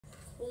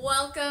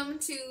Welcome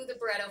to the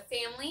Barreto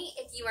family.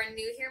 If you are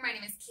new here, my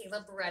name is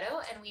Kayla Barreto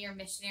and we are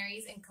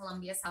missionaries in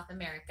Colombia, South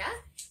America.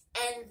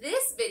 And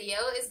this video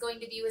is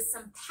going to be with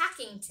some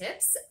packing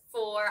tips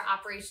for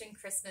Operation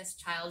Christmas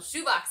Child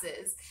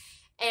Shoeboxes.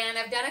 And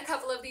I've done a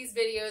couple of these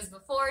videos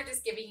before,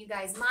 just giving you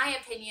guys my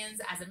opinions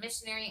as a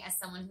missionary, as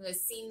someone who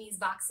has seen these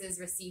boxes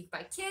received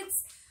by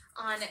kids,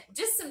 on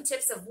just some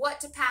tips of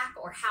what to pack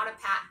or how to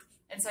pack.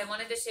 And so I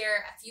wanted to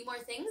share a few more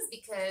things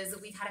because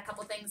we've had a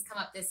couple things come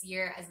up this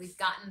year as we've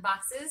gotten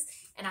boxes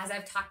and as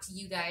I've talked to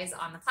you guys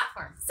on the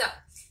platform. So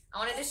I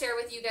wanted to share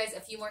with you guys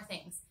a few more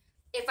things.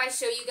 If I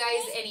show you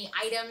guys any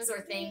items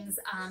or things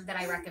that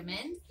I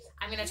recommend,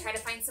 I'm going to try to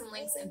find some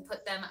links and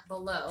put them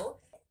below.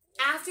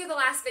 After the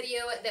last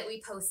video that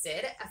we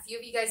posted, a few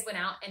of you guys went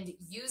out and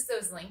used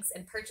those links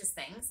and purchased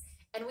things.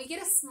 And we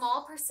get a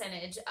small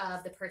percentage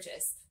of the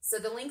purchase. So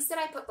the links that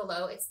I put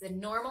below, it's the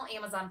normal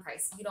Amazon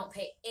price. You don't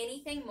pay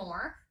anything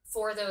more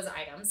for those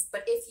items,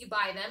 but if you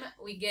buy them,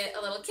 we get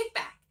a little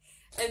kickback.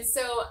 And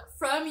so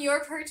from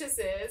your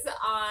purchases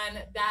on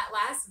that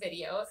last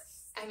video,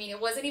 I mean,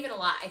 it wasn't even a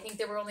lot. I think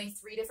there were only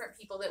 3 different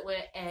people that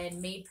went and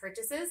made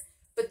purchases,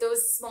 but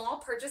those small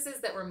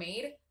purchases that were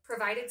made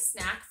provided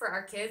snack for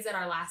our kids at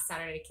our last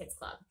Saturday Kids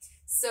Club.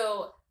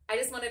 So I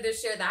just wanted to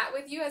share that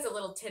with you as a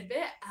little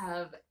tidbit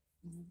of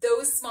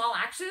those small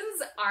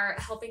actions are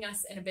helping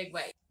us in a big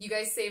way. You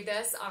guys saved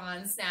us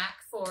on snack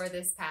for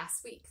this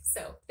past week.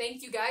 So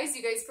thank you guys.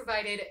 You guys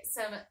provided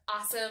some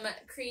awesome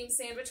cream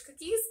sandwich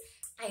cookies,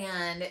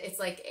 and it's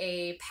like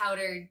a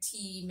powdered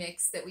tea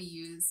mix that we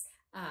use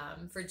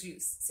for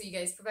juice. So you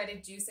guys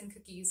provided juice and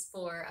cookies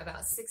for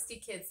about 60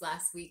 kids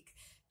last week,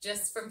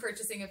 just from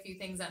purchasing a few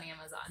things on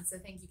Amazon. So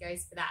thank you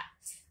guys for that.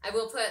 I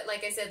will put,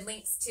 like I said,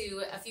 links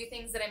to a few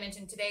things that I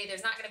mentioned today.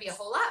 There's not going to be a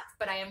whole lot,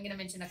 but I am going to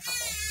mention a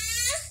couple.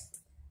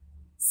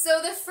 So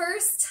the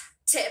first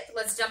tip,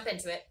 let's jump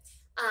into it.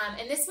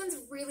 And this one's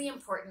really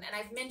important, and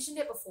I've mentioned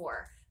it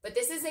before, but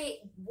this is a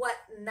what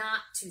not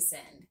to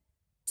send.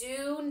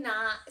 Do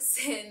not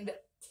send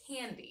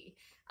candy.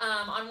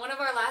 On one of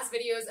our last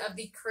videos of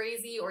the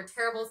crazy or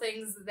terrible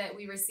things that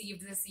we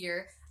received this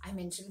year, I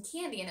mentioned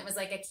candy, and it was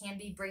like a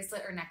candy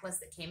bracelet or necklace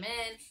that came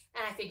in,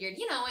 and I figured,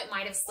 you know, it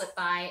might have slipped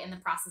by in the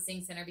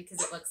processing center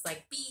because it looks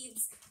like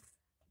beads.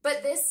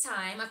 But this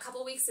time, a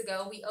couple weeks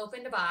ago, we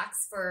opened a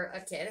box for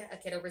a kid. A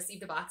kiddo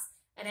received a box,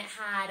 and it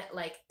had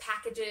like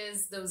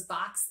packages, those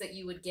boxes that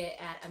you would get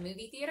at a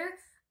movie theater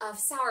of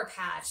Sour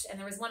Patch. And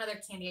there was one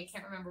other candy. I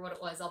can't remember what it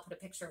was. I'll put a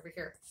picture over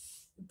here.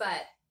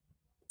 But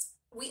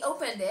we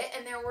opened it,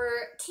 and there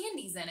were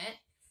candies in it.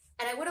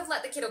 And I would have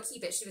let the kiddo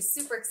keep it. She was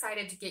super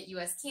excited to get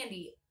U.S.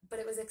 candy, but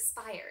it was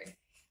expired.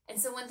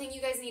 And so one thing you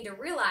guys need to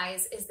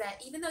realize is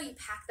that even though you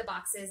pack the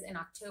boxes in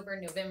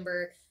October,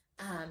 November,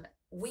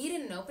 we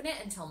didn't open it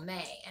until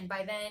May, and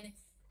by then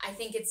I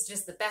think it's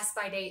just the best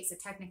by date, so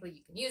technically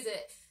you can use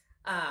it,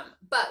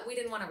 but we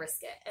didn't want to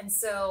risk it. And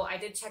so I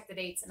did check the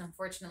dates, and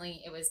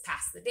unfortunately it was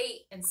past the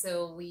date, and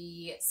so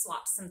we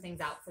swapped some things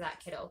out for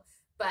that kiddo.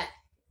 But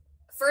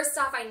first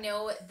off, I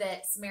know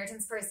that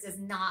Samaritan's Purse does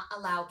not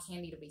allow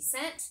candy to be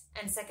sent,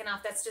 and second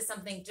off, that's just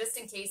something just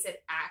in case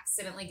it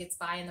accidentally gets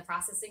by in the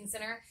processing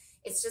center.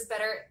 It's just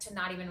better to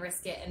not even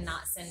risk it and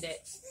not send it.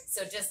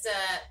 So just to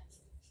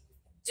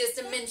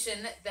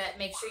mention that,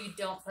 make sure you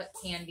don't put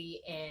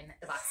candy in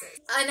the boxes.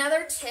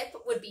 Another tip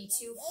would be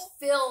to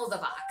fill the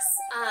box.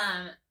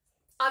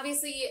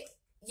 Obviously,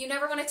 you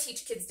never want to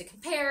teach kids to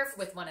compare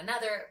with one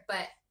another,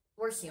 but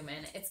we're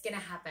human. It's going to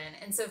happen.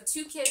 And so if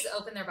 2 kids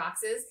open their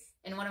boxes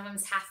and one of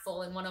them's half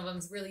full and one of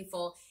them's really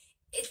full,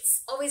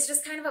 it's always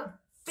just kind of a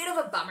bit of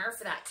a bummer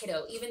for that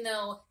kiddo, even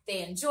though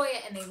they enjoy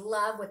it and they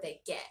love what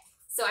they get.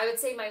 So I would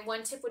say my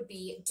one tip would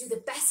be do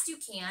the best you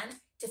can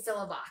to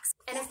fill a box.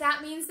 And if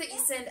that means that you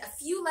send a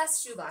few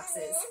less shoe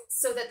boxes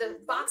so that the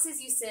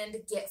boxes you send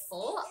get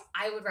full,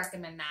 I would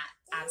recommend that,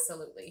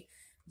 absolutely.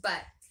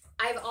 But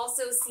I've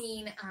also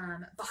seen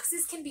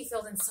boxes can be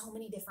filled in so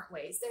many different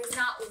ways. There's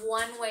not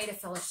one way to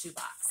fill a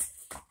shoebox.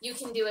 You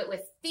can do it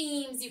with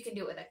themes, you can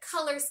do it with a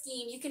color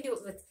scheme, you can do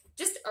it with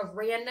just a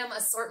random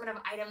assortment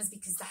of items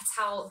because that's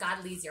how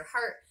God leads your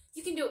heart.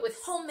 You can do it with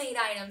homemade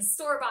items,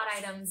 store-bought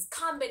items,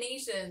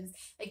 combinations.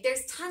 Like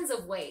there's tons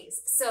of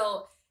ways.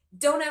 So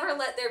don't ever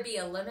let there be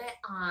a limit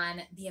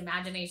on the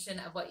imagination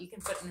of what you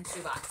can put in a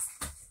shoebox.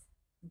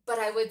 But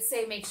I would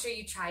say make sure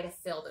you try to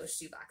fill those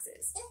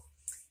shoeboxes.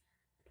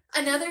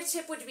 Another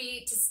tip would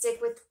be to stick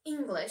with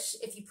English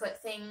if you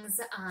put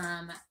things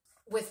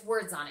with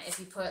words on it.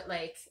 If you put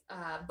like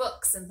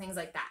books and things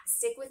like that,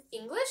 stick with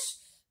English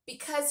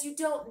because you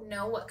don't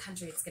know what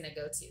country it's going to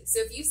go to. So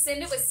if you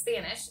send it with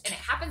Spanish and it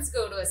happens to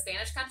go to a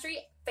Spanish country,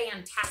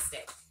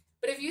 fantastic.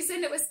 But if you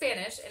send it with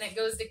Spanish and it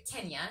goes to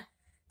Kenya,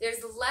 there's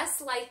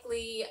less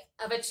likely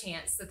of a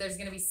chance that there's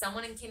going to be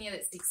someone in Kenya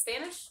that speaks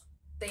Spanish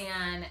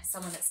than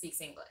someone that speaks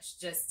English,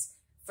 just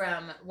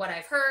from what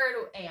I've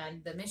heard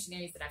and the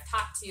missionaries that I've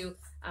talked to.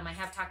 I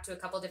have talked to a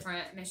couple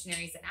different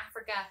missionaries in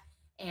Africa,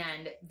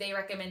 and they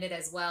recommended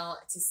as well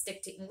to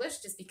stick to English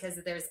just because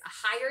there's a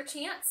higher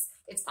chance.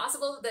 It's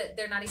possible that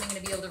they're not even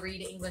going to be able to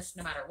read English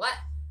no matter what,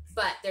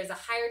 but there's a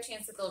higher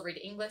chance that they'll read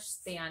English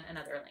than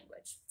another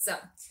language. So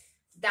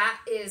that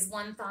is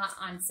one thought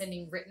on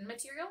sending written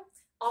material.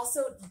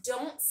 Also,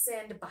 don't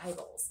send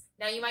Bibles.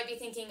 Now you might be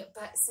thinking,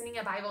 but sending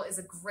a Bible is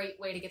a great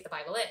way to get the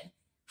Bible in.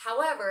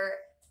 However,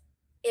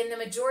 in the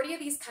majority of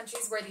these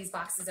countries where these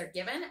boxes are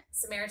given,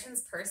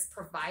 Samaritan's Purse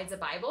provides a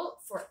Bible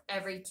for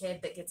every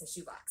kid that gets a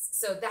shoebox.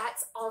 So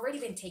that's already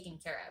been taken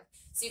care of.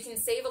 So you can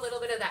save a little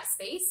bit of that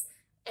space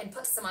and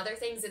put some other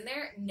things in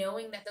there,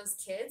 knowing that those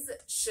kids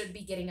should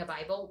be getting a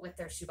Bible with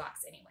their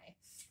shoebox anyway.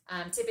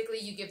 Typically,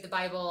 you give the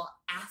Bible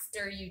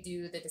after you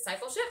do the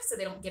discipleship, so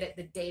they don't get it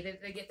the day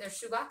that they get their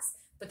shoebox,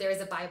 but there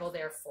is a Bible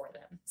there for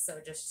them. So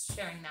just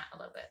sharing that a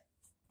little bit.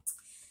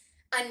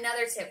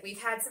 Another tip,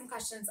 we've had some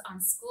questions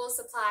on school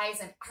supplies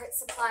and art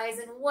supplies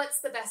and what's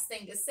the best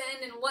thing to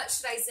send and what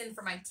should I send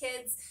for my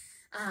kids?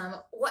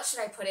 What should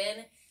I put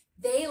in?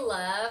 They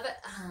love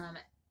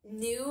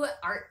new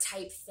art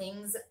type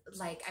things.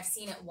 Like I've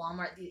seen at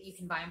Walmart, you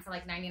can buy them for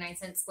like 99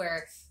 cents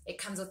where it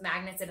comes with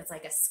magnets and it's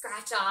like a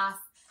scratch off,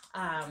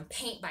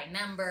 paint by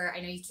number. I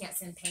know you can't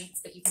send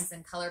paints, but you can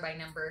send color by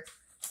number.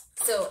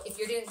 So if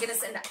you're going to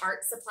send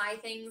art supply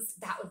things,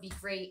 that would be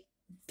great.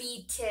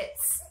 Bead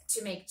kits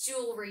to make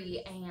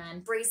jewelry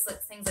and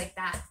bracelets, things like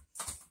that.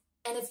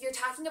 And if you're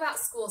talking about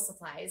school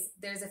supplies,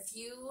 there's a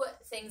few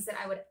things that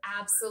I would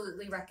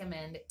absolutely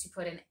recommend to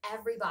put in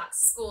every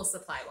box school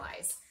supply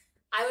wise.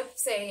 I would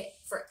say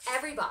for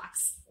every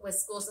box with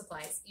school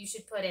supplies, you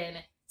should put in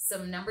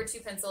some number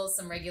 2 pencils,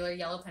 some regular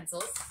yellow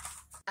pencils,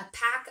 a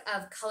pack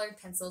of colored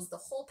pencils, the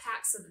whole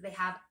pack so that they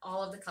have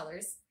all of the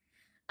colors.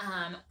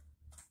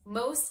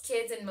 Most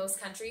kids in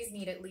most countries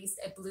need at least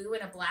a blue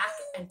and a black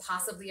and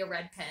possibly a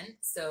red pen.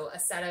 So a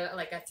set of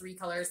like a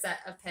 3-color set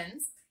of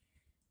pens.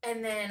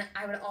 And then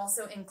I would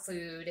also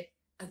include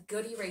a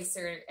good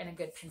eraser and a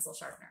good pencil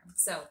sharpener.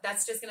 So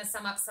that's just going to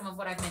sum up some of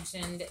what I've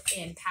mentioned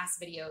in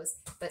past videos,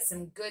 but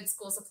some good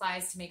school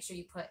supplies to make sure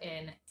you put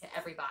in to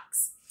every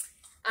box.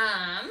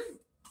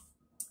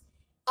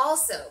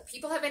 Also,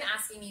 people have been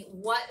asking me,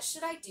 what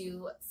should I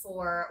do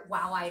for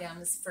wow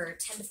items for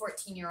 10 to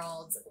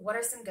 14-year-olds? What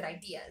are some good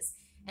ideas?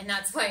 And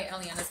that's why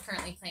Eliana's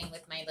currently playing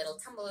with my little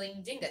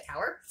tumbling Jenga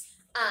tower.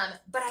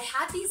 But I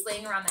had these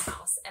laying around the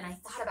house and I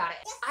thought about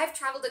it. I've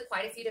traveled to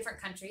quite a few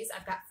different countries.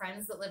 I've got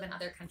friends that live in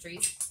other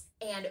countries.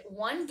 And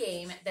one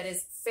game that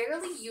is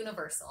fairly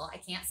universal, I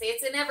can't say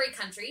it's in every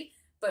country,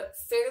 but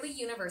fairly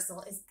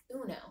universal is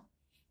Uno.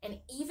 And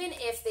even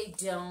if they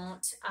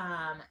don't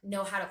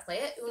know how to play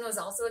it, Uno is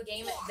also a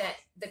game that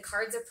the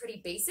cards are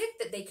pretty basic,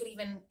 that they could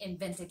even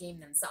invent a game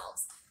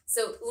themselves.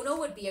 So Uno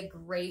would be a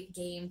great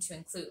game to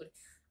include.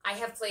 I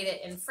have played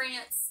it in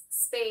France,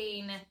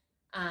 Spain,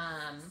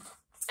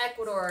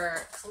 Ecuador,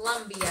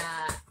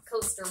 Colombia,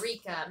 Costa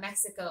Rica,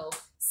 Mexico.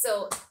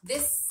 So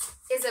this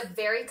is a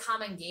very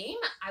common game,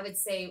 I would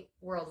say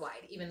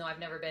worldwide, even though I've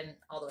never been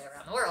all the way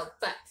around the world.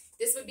 But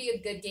this would be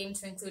a good game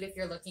to include if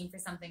you're looking for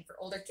something for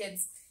older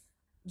kids.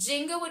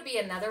 Jenga would be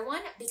another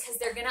one because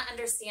they're going to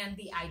understand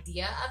the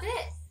idea of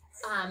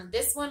it.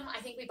 This one I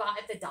think we bought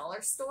at the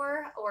dollar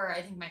store, or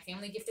I think my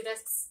family gifted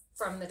us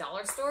from the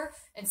dollar store.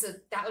 And so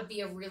that would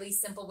be a really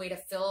simple way to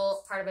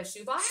fill part of a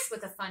shoebox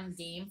with a fun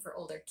game for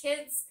older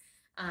kids.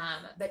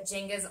 But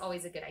Jenga is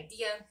always a good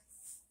idea.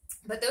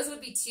 But those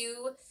would be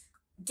 2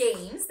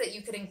 games that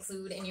you could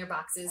include in your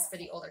boxes for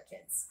the older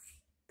kids.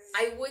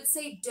 I would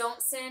say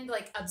don't send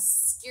like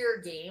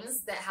obscure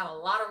games that have a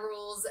lot of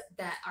rules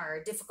that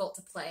are difficult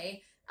to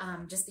play,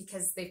 just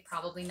because they've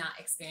probably not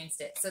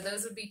experienced it. So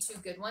those would be 2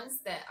 good ones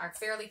that are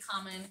fairly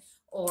common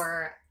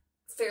or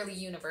fairly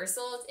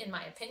universal, in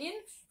my opinion,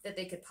 that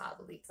they could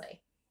probably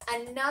play.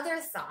 Another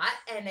thought,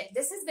 and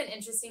this has been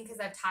interesting because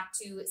I've talked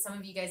to some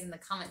of you guys in the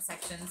comment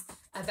sections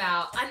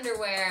about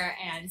underwear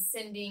and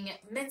sending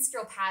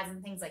menstrual pads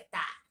and things like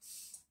that.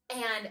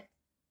 And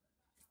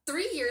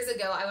 3 years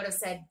ago, I would have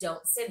said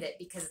don't send it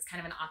because it's kind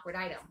of an awkward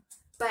item.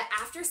 But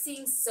after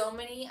seeing so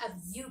many of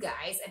you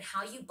guys and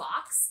how you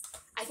box,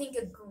 I think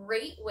a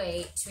great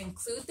way to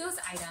include those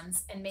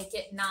items and make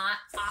it not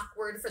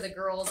awkward for the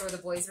girls or the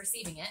boys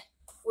receiving it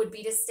would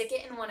be to stick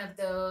it in one of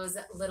those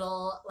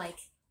little like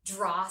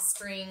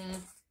drawstring,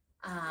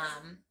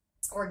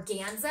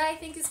 organza, I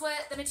think is what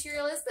the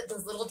material is, but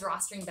those little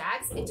drawstring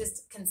bags, it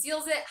just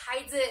conceals it,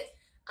 hides it,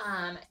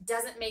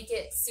 doesn't make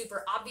it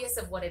super obvious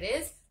of what it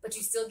is, but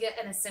you still get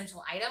an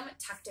essential item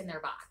tucked in their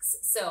box.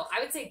 So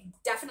I would say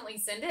definitely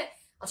send it.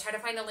 I'll try to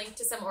find a link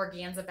to some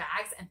organza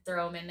bags and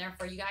throw them in there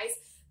for you guys,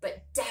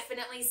 but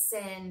definitely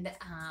send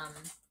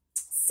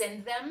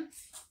them.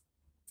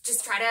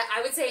 Just try to,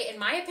 I would say, in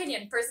my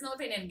opinion, personal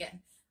opinion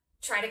again,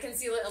 try to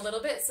conceal it a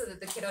little bit so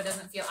that the kiddo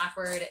doesn't feel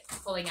awkward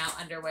pulling out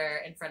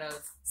underwear in front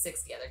of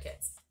 60 other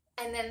kids.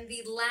 And then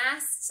the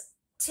last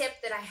tip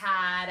that I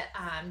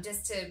had,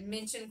 just to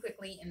mention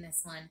quickly in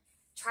this one,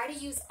 try to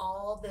use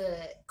all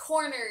the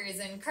corners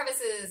and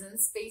crevices and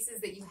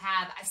spaces that you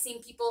have. I've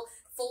seen people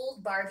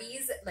fold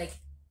Barbies like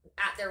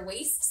at their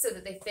waist so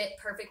that they fit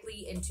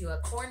perfectly into a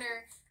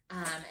corner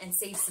and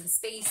save some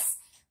space.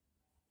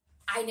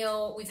 I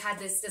know we've had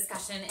this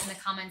discussion in the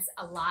comments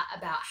a lot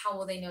about how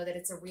will they know that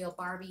it's a real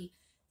Barbie.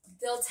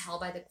 they'll tell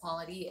by the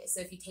quality. So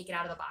if you take it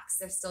out of the box,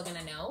 they're still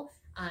gonna know.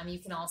 You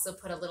can also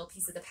put a little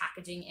piece of the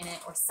packaging in it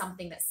or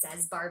something that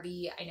says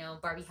Barbie. I know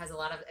Barbie has a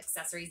lot of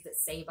accessories that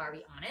say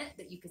Barbie on it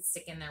that you could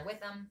stick in there with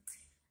them.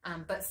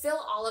 But fill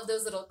all of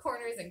those little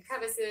corners and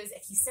crevices.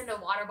 If you send a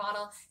water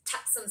bottle,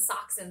 tuck some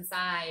socks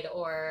inside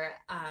or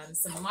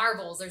some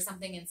marbles or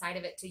something inside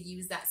of it to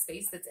use that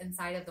space that's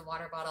inside of the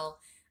water bottle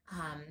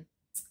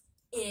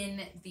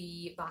in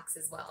the box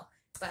as well.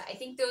 But I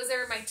think those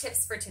are my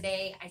tips for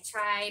today. I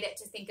tried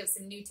to think of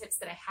some new tips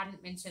that I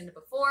hadn't mentioned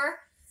before.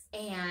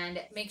 And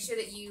make sure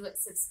that you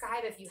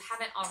subscribe if you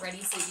haven't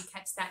already so you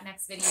catch that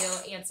next video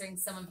answering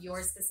some of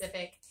your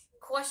specific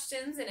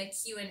questions in a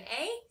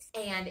Q&A.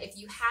 And if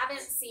you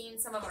haven't seen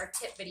some of our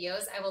tip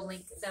videos, I will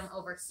link them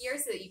over here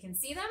so that you can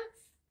see them.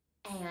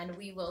 And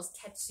we will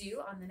catch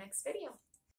you on the next video.